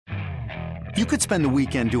You could spend the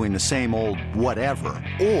weekend doing the same old whatever,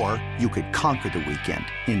 or you could conquer the weekend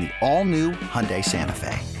in the all-new Hyundai Santa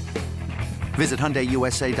Fe. Visit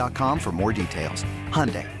HyundaiUSA.com for more details.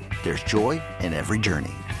 Hyundai, there's joy in every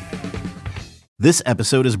journey. This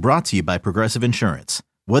episode is brought to you by Progressive Insurance.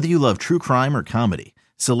 Whether you love true crime or comedy,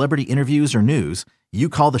 celebrity interviews or news, you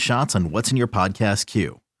call the shots on what's in your podcast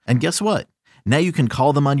queue. And guess what? Now you can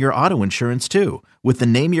call them on your auto insurance too with the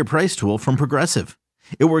Name Your Price tool from Progressive.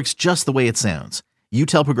 It works just the way it sounds. You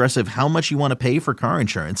tell Progressive how much you want to pay for car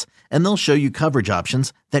insurance, and they'll show you coverage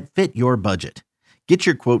options that fit your budget. Get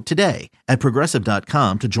your quote today at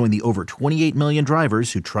Progressive.com to join the over 28 million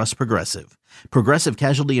drivers who trust Progressive. Progressive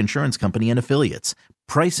Casualty Insurance Company and Affiliates.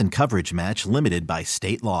 Price and coverage match limited by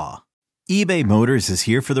state law. eBay Motors is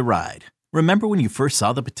here for the ride. Remember when you first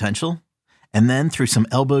saw the potential? And then through some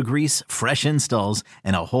elbow grease, fresh installs,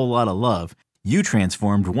 and a whole lot of love, you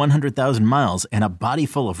transformed 100,000 miles and a body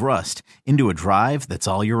full of rust into a drive that's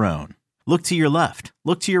all your own. Look to your left.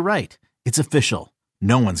 Look to your right. It's official.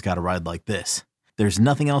 No one's got a ride like this. There's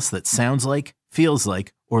nothing else that sounds like, feels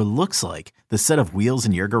like, or looks like the set of wheels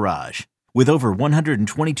in your garage. With over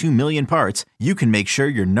 122 million parts, you can make sure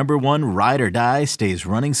your number one ride or die stays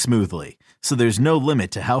running smoothly. So there's no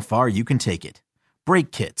limit to how far you can take it.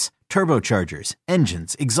 Brake kits, turbochargers,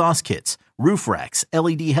 engines, exhaust kits, roof racks,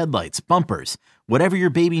 LED headlights, bumpers, whatever your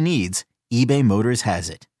baby needs, eBay Motors has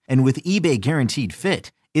it. And with eBay Guaranteed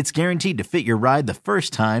Fit, it's guaranteed to fit your ride the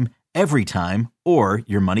first time, every time, or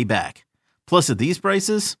your money back. Plus at these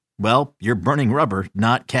prices, well, you're burning rubber,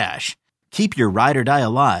 not cash. Keep your ride or die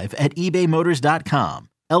alive at ebaymotors.com.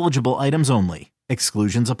 Eligible items only.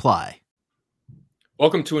 Exclusions apply.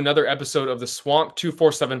 Welcome to another episode of the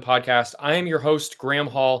Swamp247 Podcast. I am your host, Graham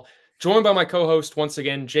Hall, joined by my co-host, once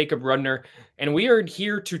again, Jacob Rudner, and we are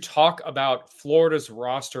here to talk about Florida's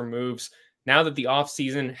roster moves now that the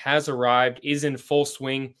offseason has arrived, is in full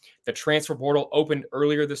swing. The transfer portal opened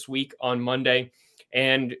earlier this week on Monday,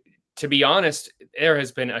 and to be honest, there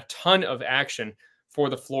has been a ton of action for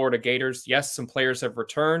the Florida Gators. Yes, some players have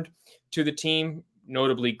returned to the team,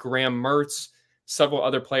 notably Graham Mertz. Several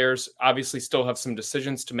other players obviously still have some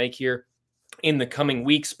decisions to make here in the coming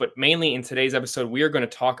weeks, but mainly in today's episode, we are going to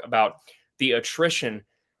talk about the attrition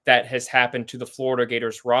that has happened to the Florida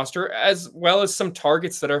Gators roster, as well as some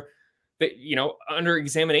targets that are, under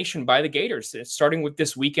examination by the Gators. Starting with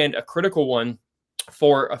this weekend, a critical one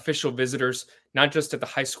for official visitors, not just at the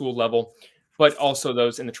high school level, but also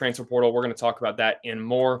those in the transfer portal. We're going to talk about that and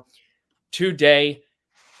more today.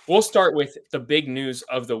 We'll start with the big news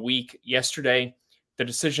of the week. Yesterday, the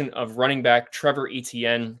decision of running back Trevor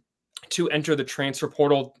Etienne to enter the transfer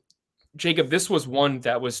portal. Jacob, this was one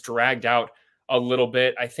that was dragged out a little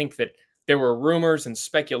bit. I think that there were rumors and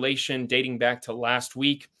speculation dating back to last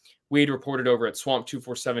week. We had reported over at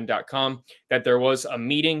Swamp247.com that there was a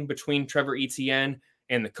meeting between Trevor Etienne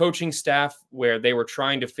and the coaching staff where they were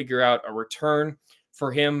trying to figure out a return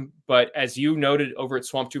for him. But as you noted over at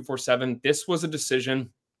Swamp247, this was a decision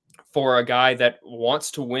for a guy that wants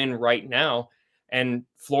to win right now. And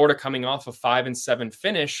Florida, coming off a 5-7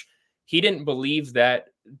 finish, he didn't believe that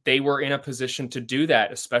they were in a position to do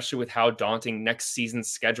that, especially with how daunting next season's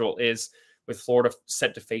schedule is, with Florida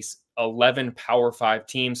set to face 11 Power 5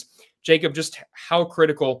 teams. Jacob, just how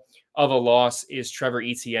critical of a loss is Trevor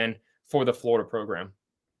Etienne for the Florida program?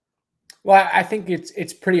 Well, I think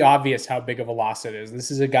it's pretty obvious how big of a loss it is.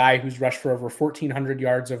 This is a guy who's rushed for over 1,400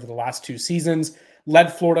 yards over the last two seasons,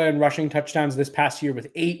 led Florida in rushing touchdowns this past year with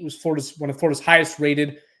 8, was one of Florida's highest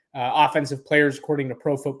rated offensive players, according to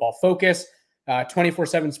Pro Football Focus.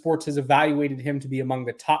 24/7 Sports has evaluated him to be among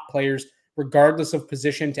the top players, regardless of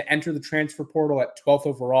position, to enter the transfer portal at 12th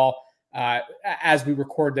overall. As we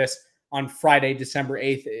record this on Friday, December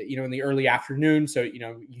 8th, in the early afternoon. So,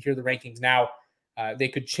 you hear the rankings now. They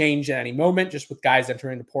could change at any moment, just with guys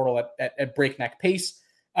entering the portal at breakneck pace.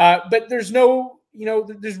 But there's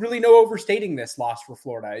there's really no overstating this loss for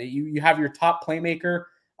Florida. You have your top playmaker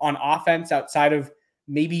on offense outside of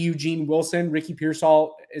maybe Eugene Wilson. Ricky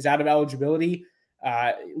Pearsall is out of eligibility.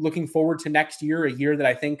 Looking forward to next year, a year that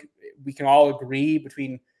I think we can all agree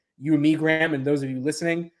between you and me, Graham, and those of you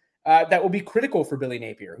listening, that will be critical for Billy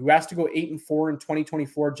Napier, who has to go 8-4 in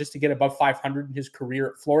 2024 just to get above 500 in his career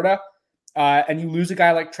at Florida. And you lose a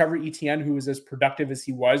guy like Trevor Etienne, who was as productive as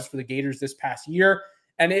he was for the Gators this past year.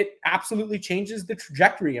 And it absolutely changes the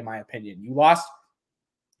trajectory, in my opinion. You lost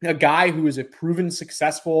a guy who is a proven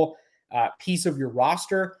successful piece of your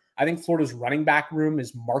roster. I think Florida's running back room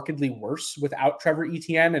is markedly worse without Trevor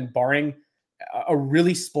Etienne, and barring a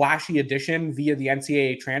really splashy addition via the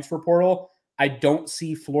NCAA transfer portal, I don't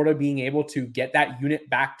see Florida being able to get that unit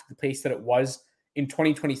back to the pace that it was in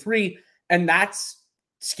 2023. And that's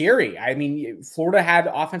scary. I mean, Florida had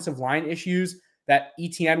offensive line issues that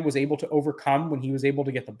Etienne was able to overcome when he was able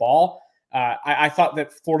to get the ball. I thought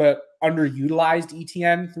that Florida underutilized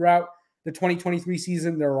Etienne throughout the 2023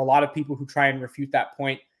 season. There are a lot of people who try and refute that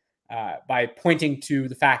point by pointing to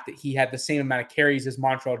the fact that he had the same amount of carries as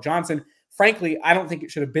Montreal Johnson. Frankly, I don't think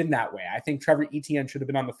it should have been that way. I think Trevor Etienne should have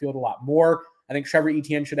been on the field a lot more. I think Trevor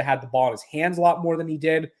Etienne should have had the ball in his hands a lot more than he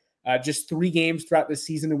did. Just 3 games throughout this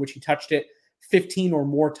season in which he touched it 15 or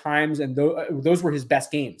more times, and those were his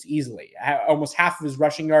best games easily. Almost half of his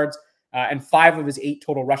rushing yards and 5 of his 8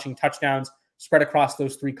 total rushing touchdowns spread across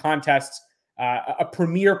those 3 contests. A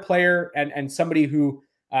premier player and somebody who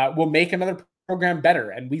will make another program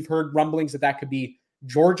better. And we've heard rumblings that could be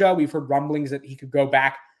Georgia. We've heard rumblings that he could go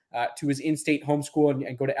back to his in-state home school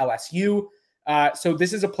and go to LSU. So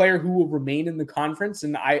this is a player who will remain in the conference,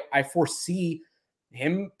 and I foresee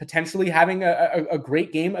him potentially having a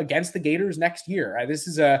great game against the Gators next year. This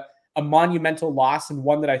is a monumental loss, and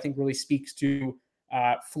one that I think really speaks to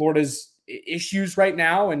Florida's issues right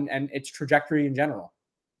now and its trajectory in general.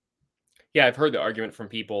 Yeah, I've heard the argument from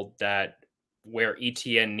people that where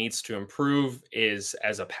Etienne needs to improve is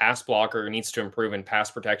as a pass blocker, needs to improve in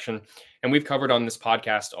pass protection. And we've covered on this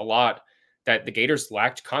podcast a lot that the Gators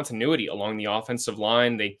lacked continuity along the offensive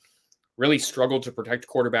line. They really struggled to protect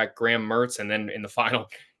quarterback Graham Mertz. And then in the final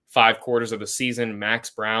 5 quarters of the season,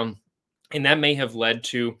 Max Brown. And that may have led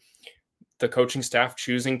to the coaching staff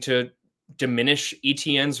choosing to diminish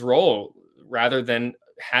Etienne's role rather than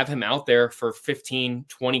have him out there for 15,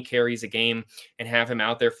 20 carries a game and have him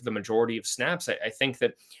out there for the majority of snaps. I think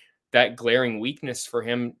that glaring weakness for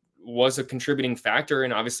him was a contributing factor.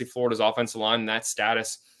 And obviously Florida's offensive line, that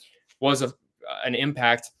status was an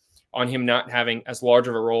impact on him not having as large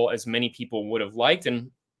of a role as many people would have liked.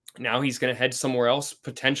 And now he's going to head somewhere else,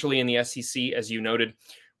 potentially in the SEC, as you noted,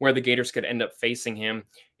 where the Gators could end up facing him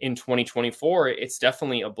in 2024. It's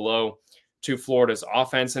definitely a blow to Florida's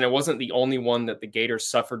offense. And it wasn't the only one that the Gators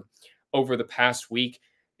suffered over the past week.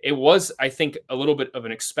 It was, I think, a little bit of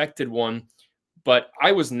an expected one, but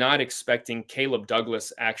I was not expecting Caleb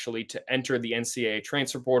Douglas actually to enter the NCAA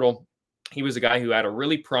transfer portal. He was a guy who had a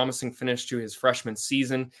really promising finish to his freshman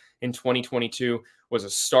season in 2022, was a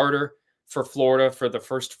starter for Florida for the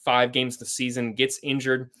first 5 games of the season, gets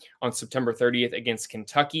injured on September 30th against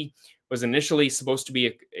Kentucky, was initially supposed to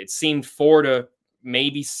be, it seemed 4 to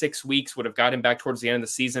maybe 6 weeks would have got him back towards the end of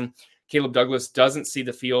the season. Caleb Douglas doesn't see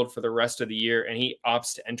the field for the rest of the year, and he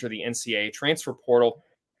opts to enter the NCAA transfer portal.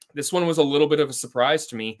 This one was a little bit of a surprise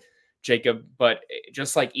to me, Jacob, but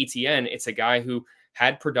just like Etienne, it's a guy who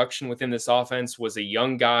had production within this offense, was a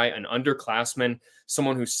young guy, an underclassman,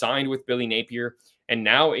 someone who signed with Billy Napier, and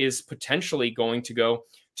now is potentially going to go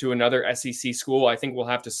to another SEC school. I think we'll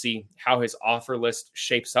have to see how his offer list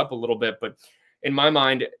shapes up a little bit, but in my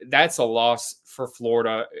mind, that's a loss for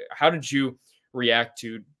Florida. How did you react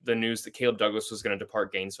to the news that Caleb Douglas was going to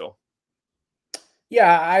depart Gainesville?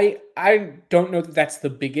 Yeah, I don't know that that's the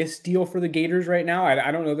biggest deal for the Gators right now.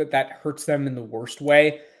 I don't know that hurts them in the worst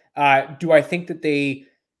way. Do I think that they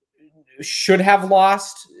should have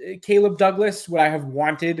lost Caleb Douglas? Would I have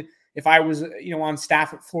wanted, if I was on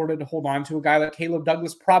staff at Florida, to hold on to a guy like Caleb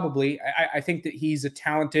Douglas? Probably. I think that he's a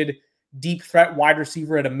talented deep threat wide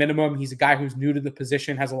receiver at a minimum. He's a guy who's new to the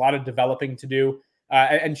position, has a lot of developing to do,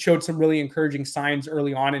 and showed some really encouraging signs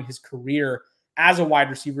early on in his career as a wide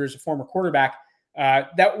receiver, as a former quarterback,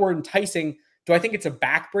 that were enticing. Do I think it's a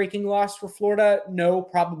backbreaking loss for Florida? No,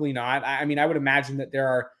 probably not. I mean, I would imagine that there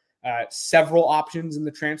are several options in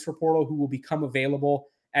the transfer portal who will become available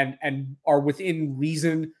and are within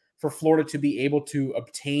reason for Florida to be able to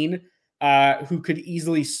obtain, who could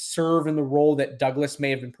easily serve in the role that Douglas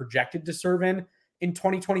may have been projected to serve in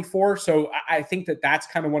 2024. So I think that that's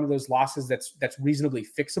kind of one of those losses that's reasonably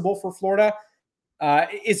fixable for Florida.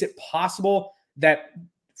 Is it possible that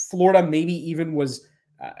Florida maybe even was,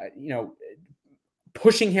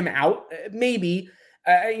 pushing him out? Maybe.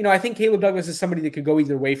 I think Caleb Douglas is somebody that could go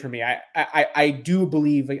either way for me. I do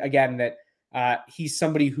believe, again, that he's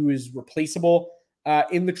somebody who is replaceable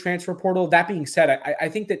in the transfer portal. That being said, I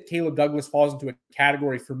think that Caleb Douglas falls into a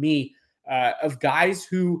category for me of guys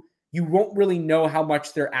who you won't really know how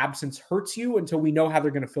much their absence hurts you until we know how they're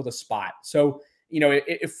going to fill the spot. So,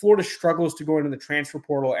 if Florida struggles to go into the transfer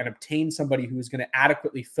portal and obtain somebody who is going to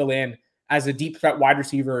adequately fill in as a deep threat wide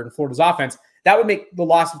receiver in Florida's offense, that would make the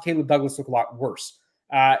loss of Caleb Douglas look a lot worse.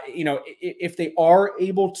 If they are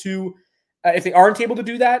able to, if they aren't able to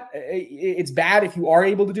do that, it's bad. If you are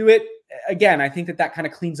able to do it, again, I think that kind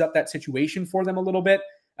of cleans up that situation for them a little bit.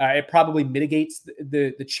 It probably mitigates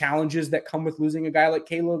the challenges that come with losing a guy like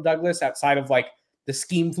Caleb Douglas outside of like the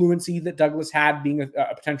scheme fluency that Douglas had being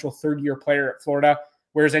a potential third-year player at Florida,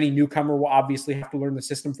 whereas any newcomer will obviously have to learn the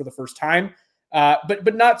system for the first time.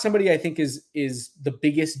 But not somebody I think is the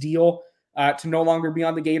biggest deal to no longer be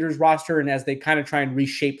on the Gators roster. And as they kind of try and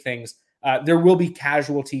reshape things, there will be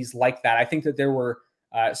casualties like that. I think that there were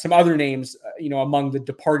some other names, among the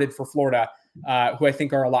departed for Florida, who I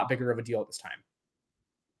think are a lot bigger of a deal at this time.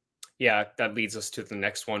 Yeah, that leads us to the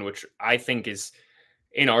next one, which I think is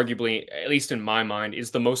inarguably, at least in my mind,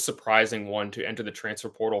 is the most surprising one to enter the transfer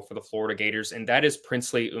portal for the Florida Gators, and that is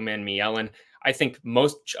Princely Umanmielen. I think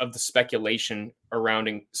most of the speculation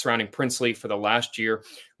surrounding Princely for the last year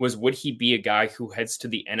was, would he be a guy who heads to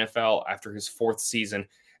the NFL after his fourth season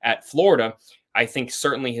at Florida? I think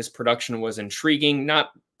certainly his production was intriguing,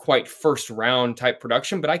 not quite first round type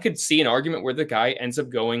production, but I could see an argument where the guy ends up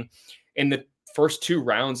going in the first 2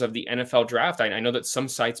 rounds of the NFL draft. I know that some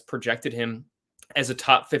sites projected him as a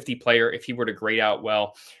top 50 player if he were to grade out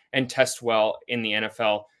well and test well in the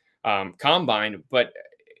NFL combine, but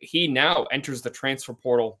he now enters the transfer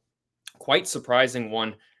portal. Quite surprising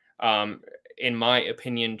one, in my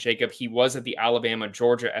opinion, Jacob. He was at the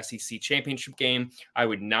Alabama-Georgia SEC championship game. I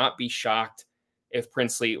would not be shocked if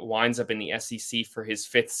Princely winds up in the SEC for his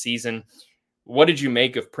 5th season. What did you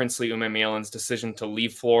make of Princely Umanmielen's decision to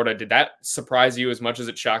leave Florida? Did that surprise you as much as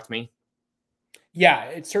it shocked me? Yeah,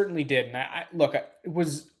 it certainly did. And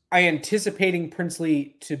I anticipating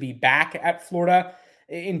Princely to be back at Florida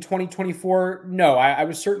in 2024? No, I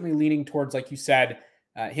was certainly leaning towards, like you said,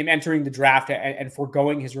 him entering the draft and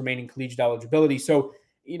foregoing his remaining collegiate eligibility. So,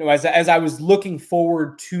 as I was looking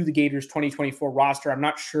forward to the Gators 2024 roster, I'm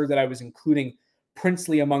not sure that I was including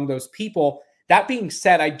Princely among those people. That being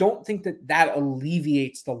said, I don't think that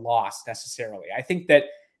alleviates the loss necessarily. I think that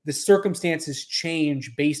the circumstances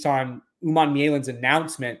change based on Umanmielen's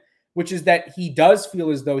announcement, which is that he does feel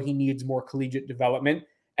as though he needs more collegiate development.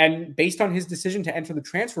 And based on his decision to enter the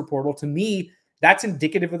transfer portal, to me, that's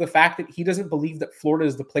indicative of the fact that he doesn't believe that Florida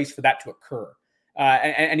is the place for that to occur.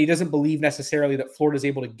 And he doesn't believe necessarily that Florida is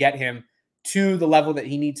able to get him to the level that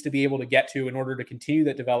he needs to be able to get to in order to continue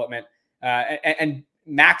that development and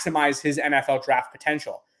maximize his NFL draft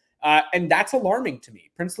potential. And that's alarming to me.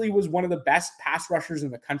 Princely was one of the best pass rushers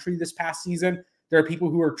in the country this past season. There are people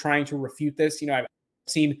who are trying to refute this. I've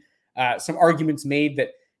seen some arguments made that,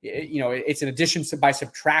 it's an addition by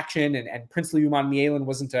subtraction, and Princely Umanmielen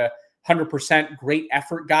wasn't a 100% great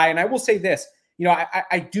effort guy. And I will say this,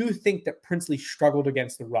 I do think that Princely struggled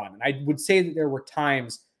against the run. And I would say that there were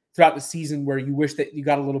times throughout the season where you wish that you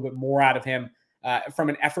got a little bit more out of him from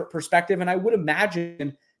an effort perspective. And I would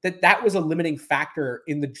imagine that was a limiting factor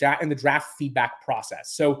in the draft feedback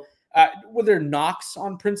process. So were there knocks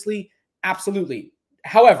on Princely? Absolutely.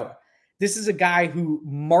 However, this is a guy who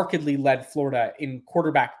markedly led Florida in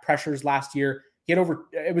quarterback pressures last year.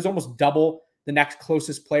 It was almost double the next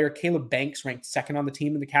closest player. Caleb Banks ranked 2nd on the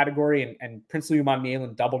team in the category, and Princely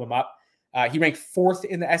Umanmielen doubled him up. He ranked 4th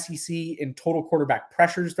in the SEC in total quarterback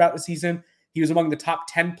pressures throughout the season. He was among the top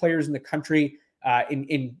 10 players in the country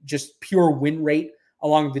in just pure win rate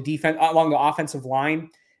along the offensive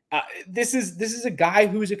line. This is a guy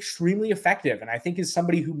who is extremely effective, and I think is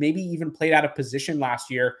somebody who maybe even played out of position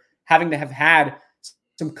last year, having to have had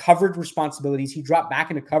some coverage responsibilities. He dropped back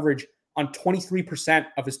into coverage on 23%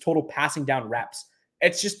 of his total passing down reps.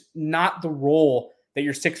 It's just not the role that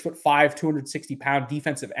your 6'5", 260-pound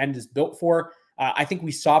defensive end is built for. I think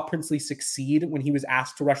we saw Princely succeed when he was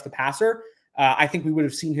asked to rush the passer. I think we would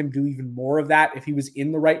have seen him do even more of that if he was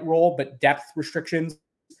in the right role, but depth restrictions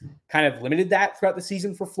kind of limited that throughout the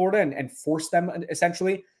season for Florida and forced them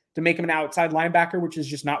essentially to make him an outside linebacker, which is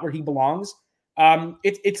just not where he belongs.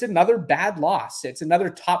 It's another bad loss. It's another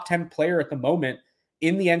top 10 player at the moment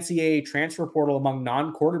in the NCAA transfer portal among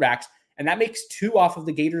non-quarterbacks. And that makes 2 off of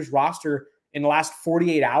the Gators roster in the last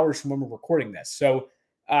 48 hours from when we're recording this. So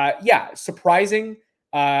surprising.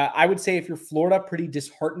 I would say if you're Florida, pretty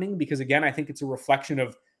disheartening, because again, I think it's a reflection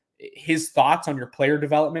of his thoughts on your player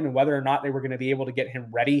development and whether or not they were going to be able to get him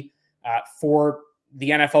ready for the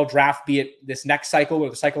NFL draft, be it this next cycle or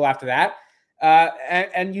the cycle after that.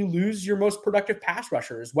 And you lose your most productive pass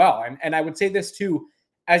rusher as well. And I would say this too,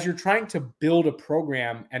 as you're trying to build a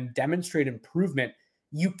program and demonstrate improvement,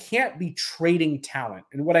 you can't be trading talent.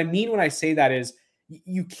 And what I mean when I say that is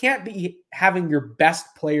you can't be having your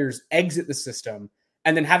best players exit the system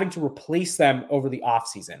and then having to replace them over the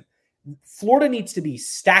offseason. Florida needs to be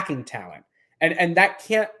stacking talent. And that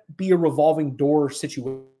can't be a revolving door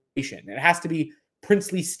situation. It has to be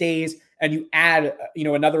Princely stays and you add,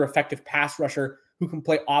 another effective pass rusher who can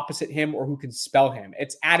play opposite him or who can spell him.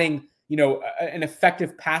 It's adding, an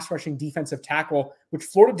effective pass rushing defensive tackle, which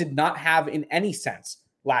Florida did not have in any sense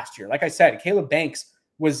last year. Like I said, Caleb Banks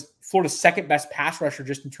was Florida's second best pass rusher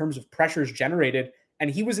just in terms of pressures generated, and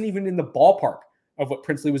he wasn't even in the ballpark of what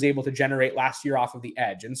Princely was able to generate last year off of the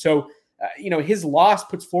edge. And so, his loss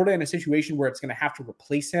puts Florida in a situation where it's going to have to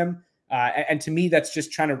replace him. And to me, that's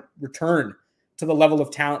just trying to return to the level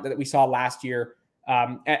of talent that we saw last year.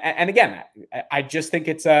 And again, I just think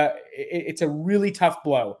it's a really tough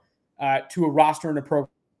blow to a roster and a program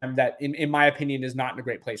that, in my opinion, is not in a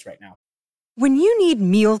great place right now. When you need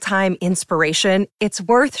mealtime inspiration, it's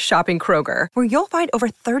worth shopping Kroger, where you'll find over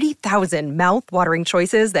 30,000 mouth-watering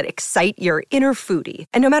choices that excite your inner foodie.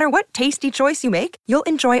 And no matter what tasty choice you make, you'll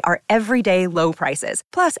enjoy our everyday low prices,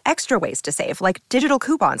 plus extra ways to save, like digital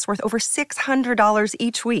coupons worth over $600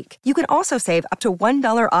 each week. You can also save up to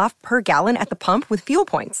 $1 off per gallon at the pump with fuel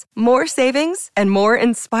points. More savings and more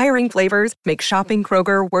inspiring flavors make shopping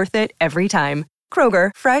Kroger worth it every time.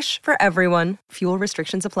 Kroger, fresh for everyone. Fuel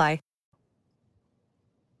restrictions apply.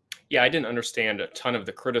 Yeah, I didn't understand a ton of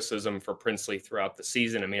the criticism for Princely throughout the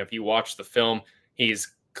season. I mean, if you watch the film,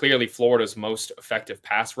 he's clearly Florida's most effective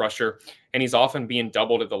pass rusher, and he's often being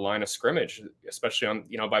doubled at the line of scrimmage, especially on,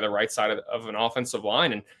 by the right side of an offensive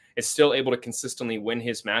line, and is still able to consistently win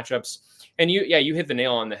his matchups. And you hit the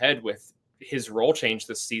nail on the head with his role change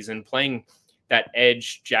this season, playing that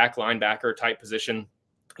edge jack linebacker type position.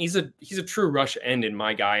 He's a true rush end in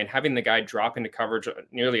my guy, and having the guy drop into coverage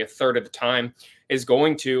nearly a third of the time is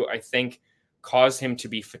going to, I think, cause him to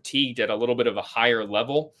be fatigued at a little bit of a higher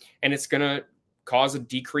level, and it's going to cause a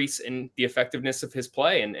decrease in the effectiveness of his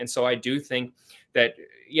play. And so I do think that,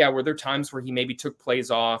 were there times where he maybe took plays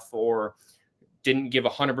off or didn't give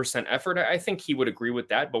 100% effort? I think he would agree with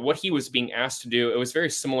that. But what he was being asked to do, it was very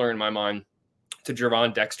similar in my mind to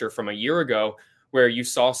Gervon Dexter from a year ago, where you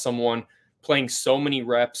saw someone playing so many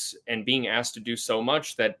reps and being asked to do so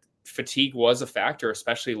much that fatigue was a factor,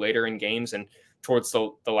 especially later in games and towards the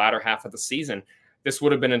latter half of the season. This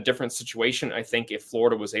would have been a different situation, I think, if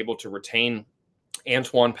Florida was able to retain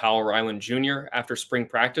Antoine Powell-Ryland Jr. after spring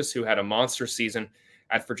practice, who had a monster season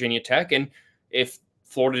at Virginia Tech. And if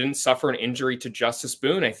Florida didn't suffer an injury to Justice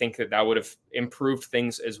Boone, I think that would have improved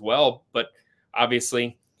things as well. But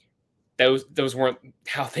obviously, those weren't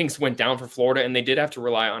how things went down for Florida, and they did have to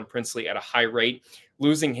rely on Princely at a high rate.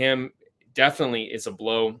 Losing him definitely is a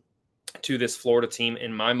blow to this Florida team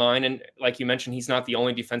in my mind. And like you mentioned, he's not the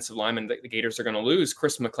only defensive lineman that the Gators are going to lose.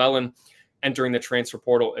 Chris McClellan entering the transfer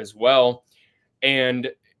portal as well.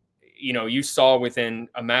 And, you saw within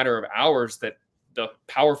a matter of hours that the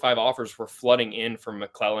Power 5 offers were flooding in from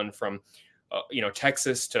McClellan from,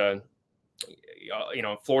 Texas to,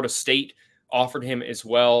 Florida State offered him as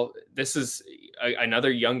well. This is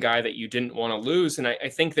another young guy that you didn't want to lose. And I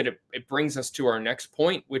think that it brings us to our next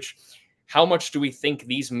point, which, how much do we think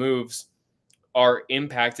these moves are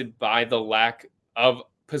impacted by the lack of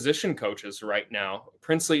position coaches right now?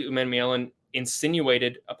 Princely Umanmielen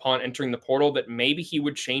insinuated upon entering the portal that maybe he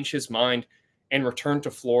would change his mind and return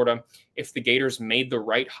to Florida if the Gators made the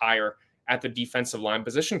right hire at the defensive line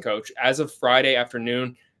position coach. As of Friday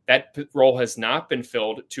afternoon, that role has not been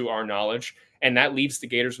filled to our knowledge, and that leaves the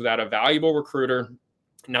Gators without a valuable recruiter,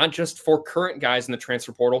 not just for current guys in the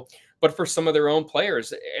transfer portal, but for some of their own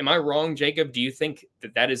players. Am I wrong, Jacob? Do you think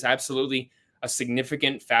that is absolutely a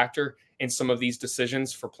significant factor in some of these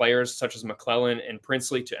decisions for players such as McClellan and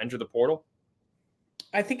Princely to enter the portal?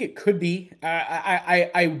 I think it could be.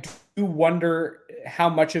 I do wonder how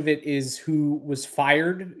much of it is who was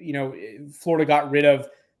fired. Florida got rid of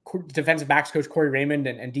defensive backs coach Corey Raymond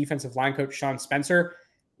and defensive line coach Sean Spencer.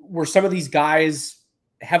 Were some of these guys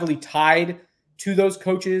heavily tied to those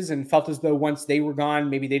coaches and felt as though once they were gone,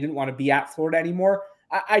 maybe they didn't want to be at Florida anymore?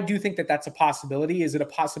 I do think that that's a possibility. Is it a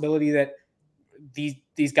possibility that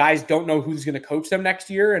these guys don't know who's going to coach them next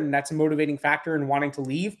year, and that's a motivating factor in wanting to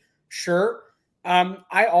leave? Sure.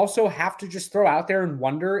 I also have to just throw out there and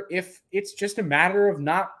wonder if it's just a matter of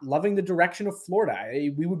not loving the direction of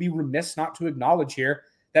Florida. We would be remiss not to acknowledge here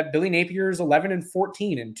that Billy Napier is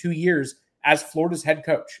 11-14 in 2 years as Florida's head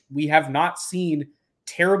coach. We have not seen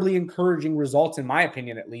terribly encouraging results, in my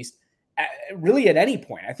opinion, at least, really at any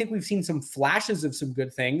point. I think we've seen some flashes of some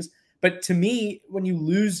good things, but to me, when you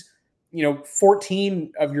lose,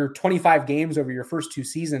 14 of your 25 games over your first 2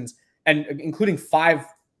 seasons, and including 5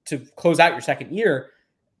 to close out your second year,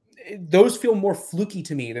 those feel more fluky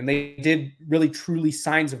to me than they did really truly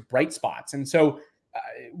signs of bright spots. And so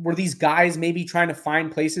were these guys maybe trying to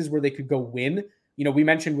find places where they could go win? We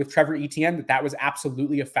mentioned with Trevor Etienne that was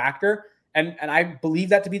absolutely a factor. And I believe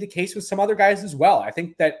that to be the case with some other guys as well. I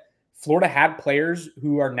think that Florida had players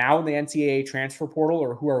who are now in the NCAA transfer portal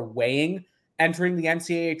or who are weighing entering the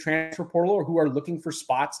NCAA transfer portal or who are looking for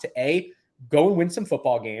spots to A, go and win some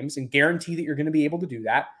football games and guarantee that you're going to be able to do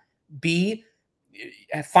that. B,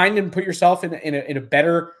 find and put yourself in a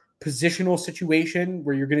better positional situation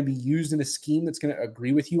where you're going to be used in a scheme that's going to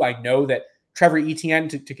agree with you. I know that Trevor Etienne,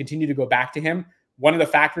 to continue to go back to him, one of the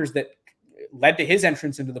factors that led to his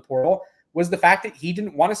entrance into the portal was the fact that he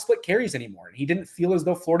didn't want to split carries anymore. And he didn't feel as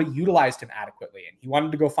though Florida utilized him adequately. And he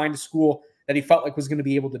wanted to go find a school that he felt like was going to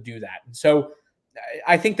be able to do that. And so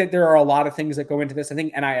I think that there are a lot of things that go into this. I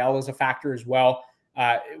think NIL is a factor as well,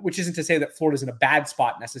 which isn't to say that Florida's in a bad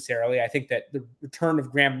spot necessarily. I think that the return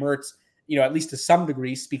of Graham Mertz, at least to some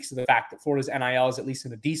degree, speaks to the fact that Florida's NIL is at least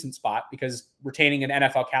in a decent spot, because retaining an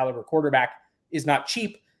NFL caliber quarterback is not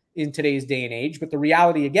cheap in today's day and age. But the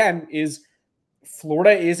reality, again, is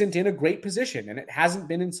Florida isn't in a great position, and it hasn't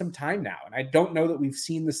been in some time now. And I don't know that we've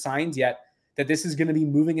seen the signs yet that this is going to be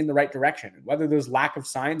moving in the right direction. And whether there's lack of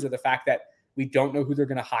signs or the fact that we don't know who they're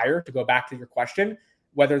going to hire, to go back to your question,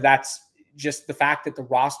 whether that's just the fact that the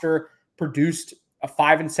roster produced a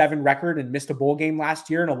 5-7 record and missed a bowl game last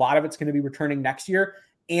year, and a lot of it's going to be returning next year,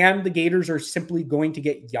 and the Gators are simply going to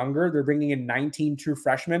get younger. They're bringing in 19 true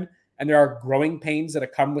freshmen, and there are growing pains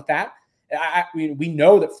that come with that. I mean, we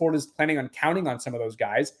know that Florida's planning on counting on some of those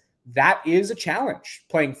guys. That is a challenge,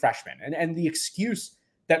 playing freshmen. And the excuse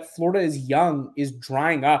that Florida is young is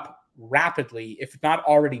drying up rapidly, if not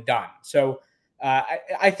already done. So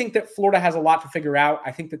I think that Florida has a lot to figure out.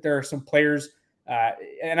 I think that there are some players,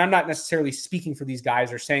 and I'm not necessarily speaking for these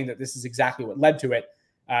guys or saying that this is exactly what led to it,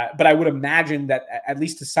 but I would imagine that at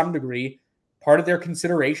least to some degree, part of their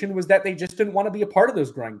consideration was that they just didn't want to be a part of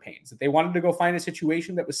those growing pains, that they wanted to go find a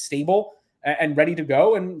situation that was stable and ready to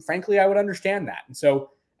go. And frankly, I would understand that. And so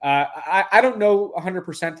I don't know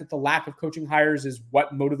 100% that the lack of coaching hires is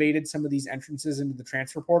what motivated some of these entrances into the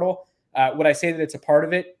transfer portal. Would I say that it's a part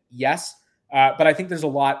of it? Yes. But I think there's a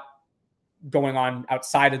lot going on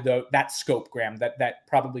outside of that scope, Graham, that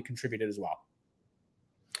probably contributed as well.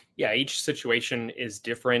 Yeah, each situation is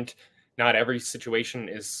different. Not every situation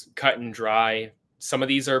is cut and dry. Some of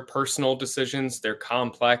these are personal decisions. They're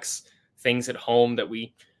complex things at home that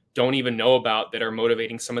we don't even know about that are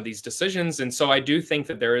motivating some of these decisions. And so I do think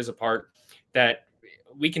that there is a part that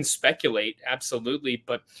we can speculate, absolutely,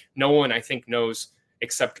 but no one, I think, knows,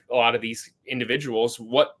 except a lot of these individuals,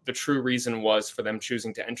 what the true reason was for them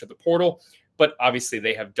choosing to enter the portal. But obviously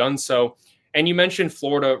they have done so. And you mentioned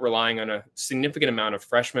Florida relying on a significant amount of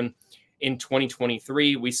freshmen in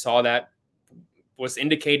 2023. We saw that was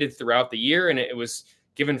indicated throughout the year, and it was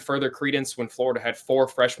given further credence when Florida had 4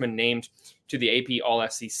 freshmen named to the AP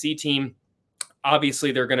All-SEC team.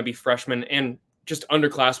 Obviously, they're going to be freshmen and just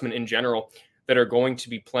underclassmen in general that are going to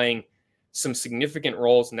be playing some significant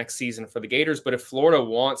roles next season for the Gators. But if Florida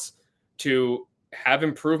wants to have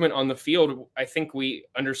improvement on the field, I think we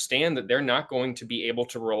understand that they're not going to be able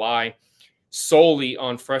to rely solely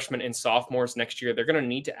on freshmen and sophomores next year. They're going to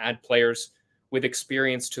need to add players with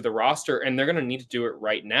experience to the roster, and they're going to need to do it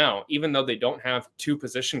right now. Even though they don't have 2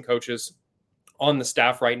 position coaches on the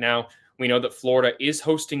staff right now, we know that Florida is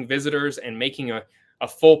hosting visitors and making a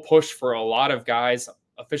full push for a lot of guys,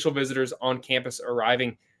 official visitors on campus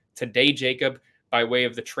arriving today, Jacob, by way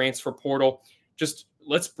of the transfer portal. Just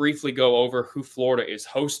let's briefly go over who Florida is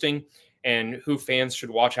hosting and who fans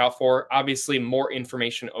should watch out for. Obviously, more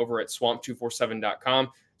information over at swamp247.com,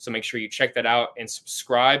 so make sure you check that out and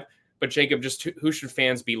subscribe. But Jacob, just who should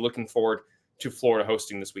fans be looking forward to Florida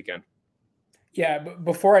hosting this weekend? Yeah, but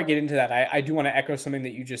before I get into that, I do want to echo something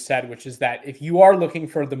that you just said, which is that if you are looking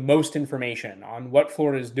for the most information on what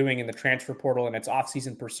Florida is doing in the transfer portal and its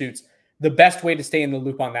offseason pursuits, the best way to stay in the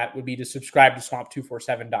loop on that would be to subscribe to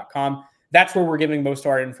swamp247.com. That's where we're giving most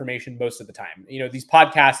of our information most of the time. These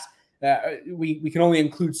podcasts, we can only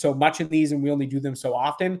include so much in these, and we only do them so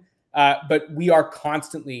often. But we are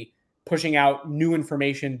constantly pushing out new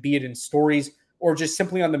information, be it in stories or just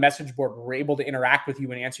simply on the message board where we're able to interact with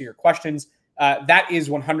you and answer your questions. That is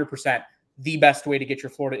 100% the best way to get your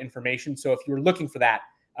Florida information. So if you're looking for that,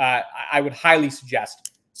 I would highly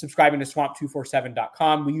suggest subscribing to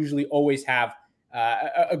swamp247.com. We usually always have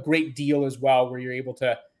a great deal as well, where you're able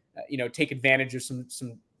to take advantage of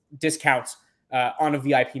some discounts on a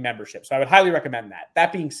VIP membership. So I would highly recommend that.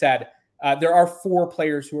 That being said, there are 4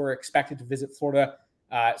 players who are expected to visit Florida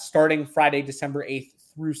starting Friday, December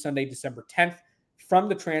 8th through Sunday, December 10th from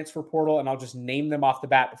the transfer portal. And I'll just name them off the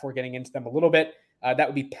bat before getting into them a little bit. That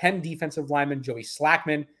would be Penn defensive lineman Joey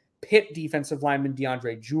Slackman, Pitt defensive lineman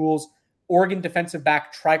DeAndre Jules, Oregon defensive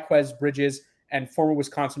back Triquez Bridges, and former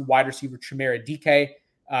Wisconsin wide receiver Chimera DK.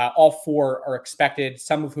 All 4 are expected,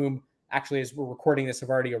 some of whom actually, as we're recording this, have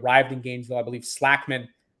already arrived in Gainesville. I believe Slackman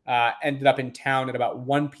ended up in town at about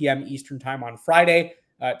 1 p.m. Eastern time on Friday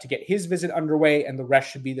to get his visit underway, and the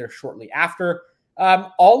rest should be there shortly after.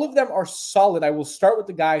 All of them are solid. I will start with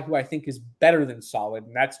the guy who I think is better than solid,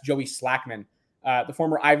 and that's Joey Slackman. The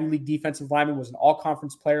former Ivy League defensive lineman was an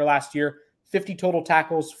all-conference player last year, 50 total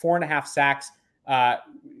tackles, 4.5 sacks,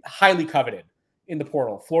 highly coveted in the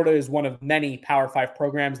portal. Florida is one of many Power 5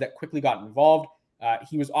 programs that quickly got involved.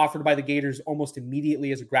 He was offered by the Gators almost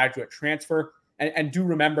immediately as a graduate transfer. And do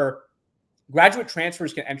remember, graduate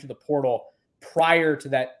transfers can enter the portal prior to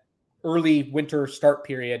that early winter start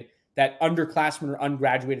period that underclassmen or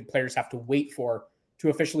ungraduated players have to wait for to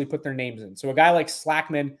officially put their names in. So a guy like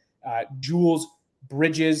Slackman, Jules,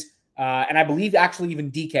 Bridges, and I believe actually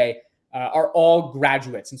even DK are all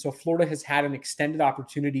graduates. And so Florida has had an extended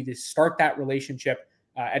opportunity to start that relationship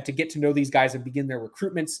and to get to know these guys and begin their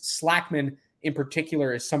recruitments. Slackman in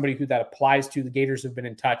particular is somebody who that applies to. The Gators have been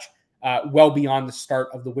in touch well beyond the start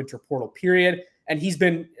of the winter portal period. And he's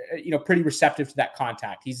been, pretty receptive to that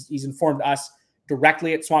contact. He's informed us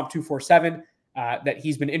directly at Swamp247 that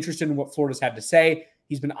he's been interested in what Florida's had to say.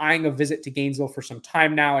 He's been eyeing a visit to Gainesville for some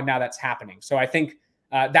time now, and now that's happening. So I think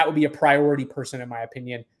that would be a priority person, in my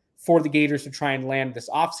opinion, for the Gators to try and land this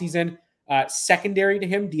offseason. Secondary to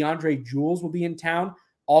him, DeAndre Jules will be in town.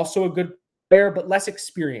 Also a good player, but less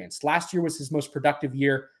experienced. Last year was his most productive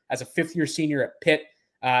year as a fifth-year senior at Pitt.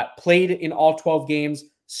 Played in all 12 games,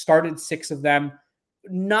 started 6 of them.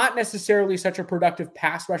 Not necessarily such a productive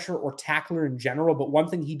pass rusher or tackler in general, but one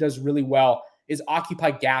thing he does really well is occupy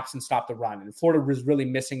gaps and stop the run. And Florida was really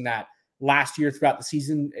missing that last year throughout the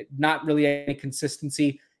season. Not really any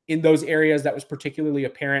consistency in those areas. That was particularly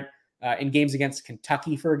apparent in games against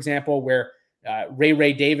Kentucky, for example, where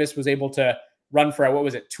Ray Davis was able to run for,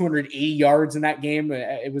 280 yards in that game.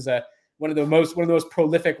 It was one of the most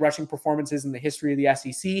prolific rushing performances in the history of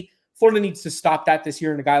the SEC. Florida needs to stop that this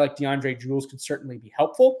year, and a guy like DeAndre Jules could certainly be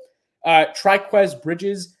helpful. Triquez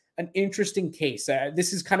Bridges, an interesting case.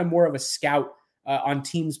 This is kind of more of a scout on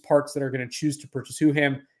teams' parts that are going to choose to pursue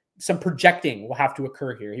him. Some projecting will have to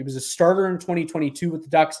occur here. He was a starter in 2022 with the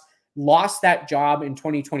Ducks, lost that job in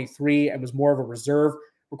 2023 and was more of a reserve,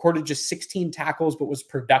 recorded just 16 tackles, but was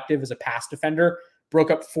productive as a pass defender, broke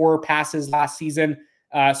up 4 passes last season.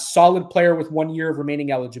 Solid player with 1 year of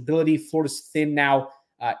remaining eligibility. Florida's thin now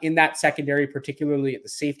in that secondary, particularly at the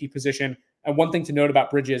safety position. And one thing to note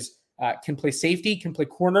about Bridges, can play safety, can play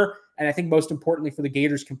corner, and I think most importantly for the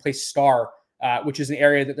Gators, can play star, which is an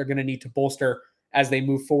area that they're going to need to bolster as they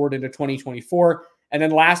move forward into 2024. And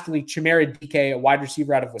then lastly, Chimera DK, a wide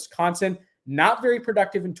receiver out of Wisconsin, not very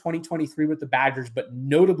productive in 2023 with the Badgers, but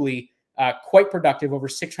notably quite productive, over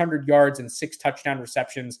 600 yards and 6 touchdown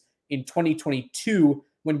receptions in 2022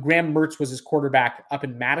 when Graham Mertz was his quarterback up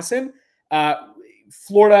in Madison.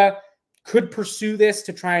 Florida could pursue this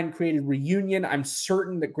to try and create a reunion. I'm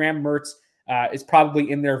certain that Graham Mertz is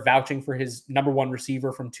probably in there vouching for his number 1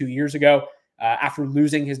 receiver from 2 years ago after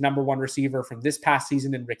losing his number 1 receiver from this past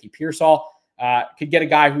season in Ricky Pearsall. Could get a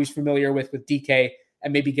guy who he's familiar with DK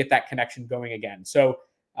and maybe get that connection going again. So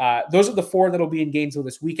those are the 4 that'll be in Gainesville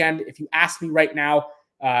this weekend. If you ask me right now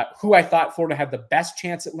who I thought Florida had the best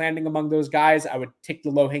chance at landing among those guys, I would take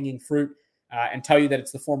the low-hanging fruit and tell you that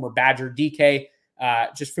it's the former Badger DK.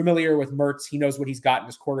 Just familiar with Mertz. He knows what he's got in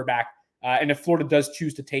his quarterback. And if Florida does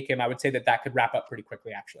choose to take him, I would say that could wrap up pretty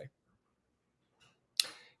quickly, actually.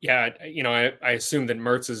 Yeah, I assume that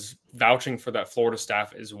Mertz is vouching for that Florida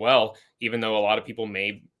staff as well, even though a lot of people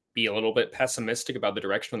may be a little bit pessimistic about the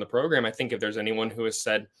direction of the program. I think if there's anyone who has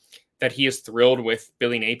said that he is thrilled with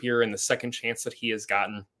Billy Napier and the second chance that he has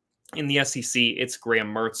gotten in the SEC, it's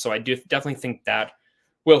Graham Mertz. So I do definitely think that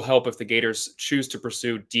will help if the Gators choose to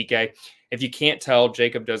pursue DK. If you can't tell,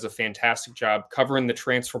 Jacob does a fantastic job covering the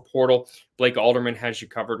transfer portal. Blake Alderman has you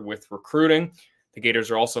covered with recruiting. The Gators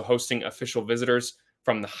are also hosting official visitors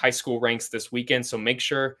from the high school ranks this weekend. So make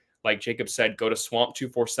sure, like Jacob said, go to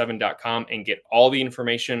swamp247.com and get all the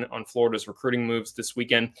information on Florida's recruiting moves this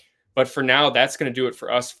weekend. But for now, that's going to do it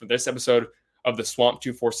for us for this episode of the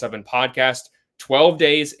Swamp247 podcast. 12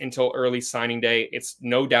 days until early signing day. It's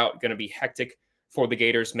no doubt going to be hectic for the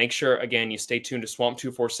Gators. Make sure, again, you stay tuned to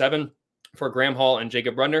Swamp247. For Graham Hall and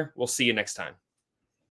Jacob Rudner, we'll see you next time.